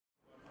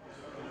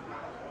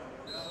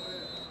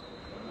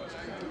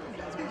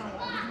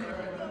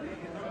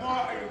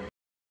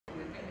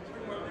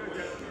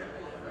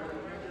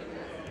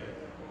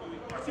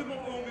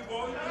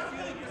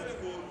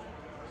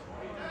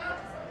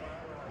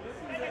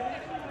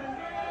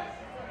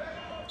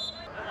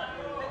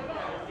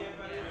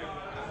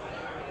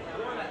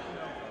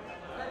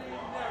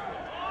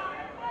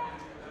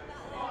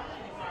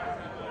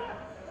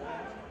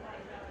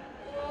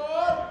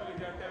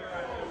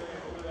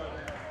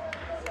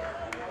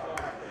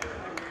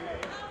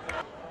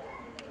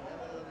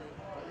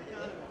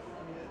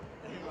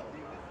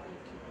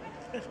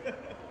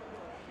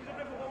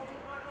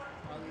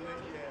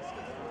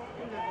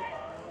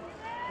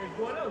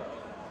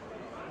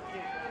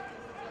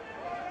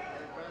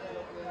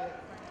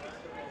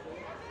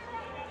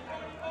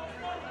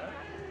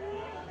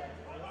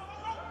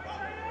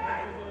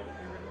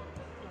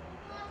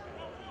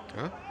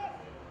Huh?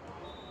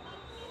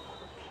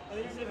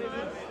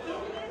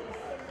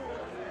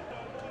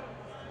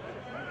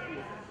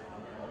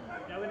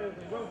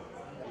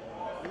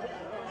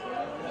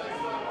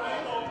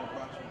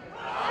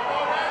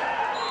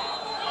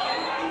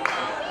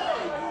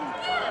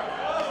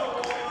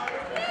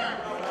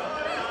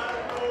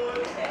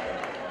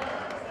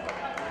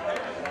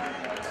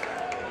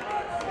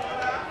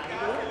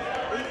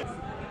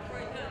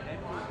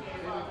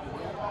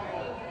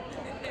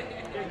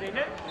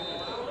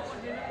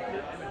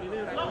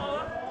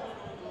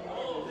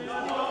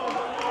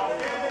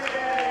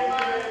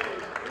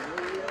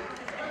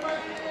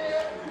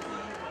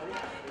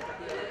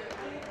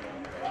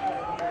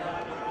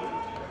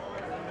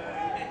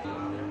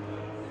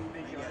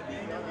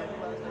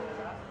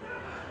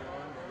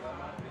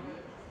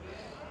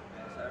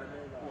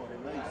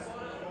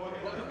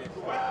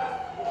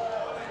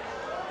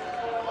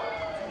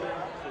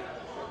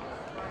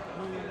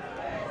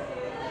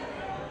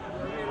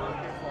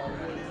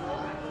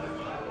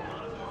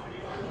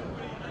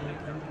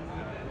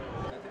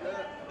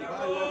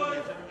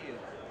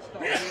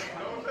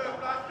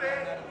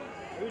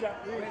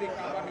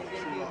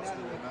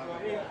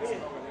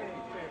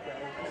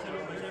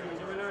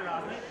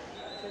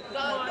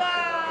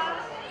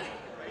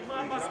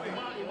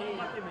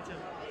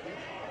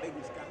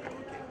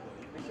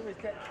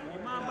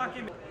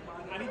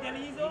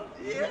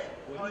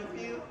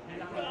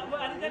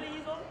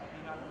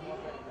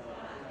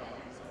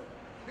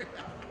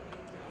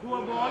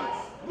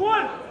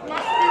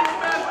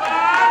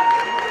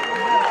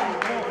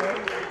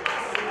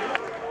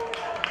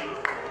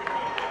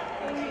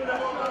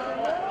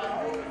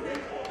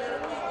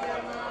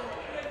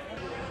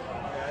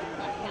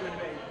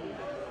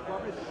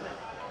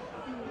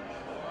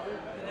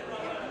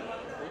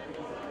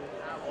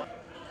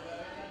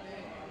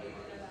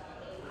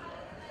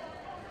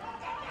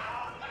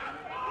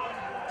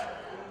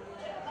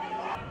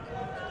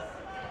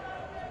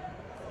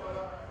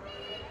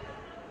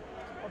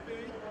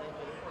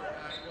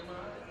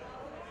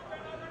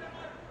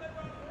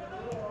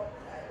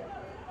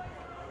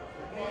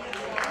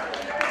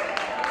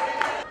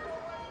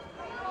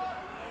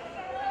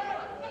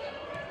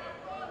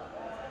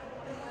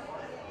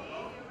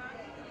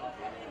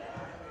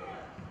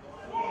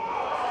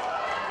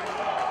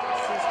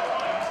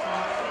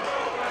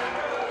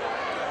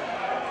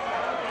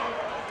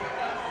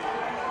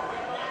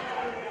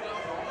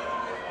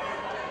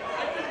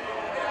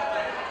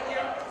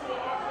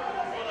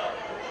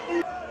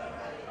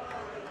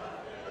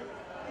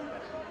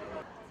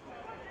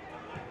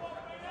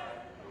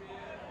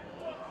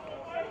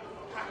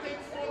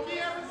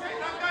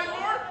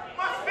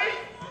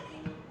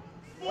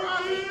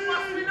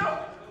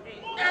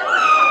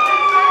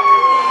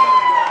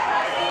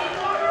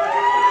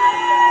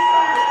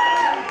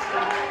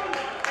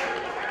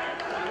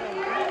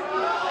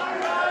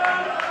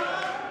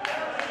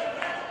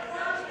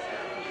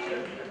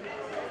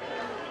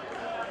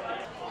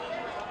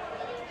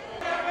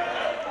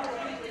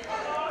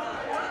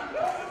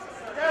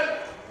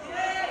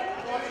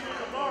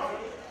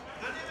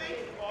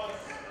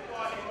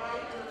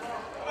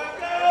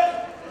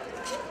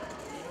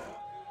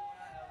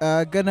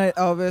 Good night,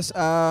 Elvis.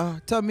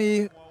 Tell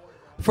me,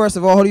 first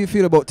of all, how do you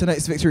feel about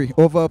tonight's victory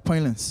over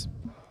Pinelands?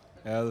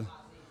 Well,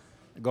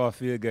 I gotta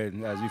feel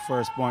good. As we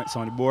first points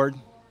on the board,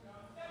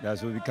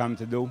 that's what we come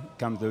to do,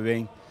 come to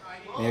win.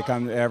 And you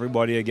come to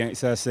everybody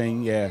against us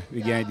saying, yeah,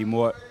 we gained the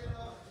more.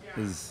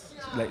 It's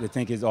like the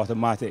thing is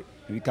automatic.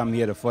 We come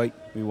here to fight,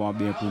 we want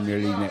to be in Premier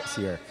League next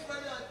year.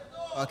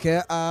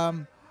 Okay,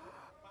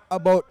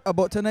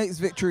 about tonight's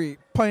victory,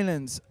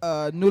 Pinelands,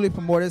 newly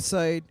promoted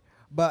side,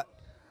 but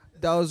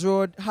Dayrells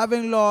Road,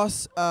 having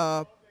lost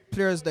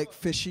players like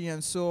Fishy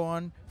and so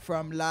on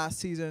from last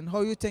season,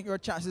 how do you think your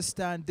chances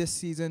stand this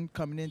season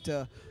coming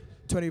into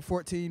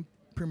 2014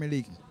 Premier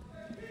League?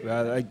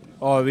 Well, like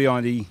all we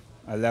on a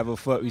level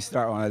foot, we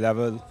start on a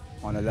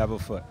level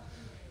foot.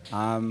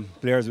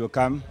 Players will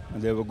come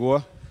and they will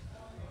go.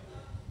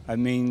 I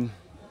mean,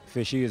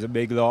 Fishy is a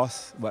big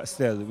loss, but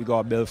still, we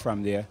got to build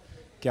from there.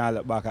 Can't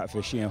look back at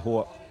Fishy and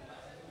hope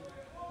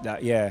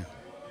that, yeah,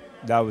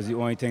 that was the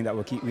only thing that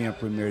will keep me in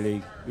Premier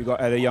League. We got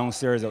other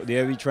youngsters out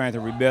there. We trying to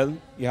rebuild.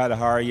 We had a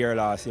hard year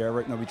last year.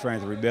 Right now we trying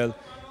to rebuild,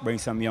 bring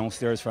some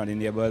youngsters from the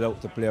neighborhood out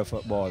to play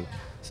football.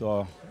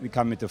 So we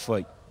coming to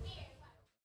fight.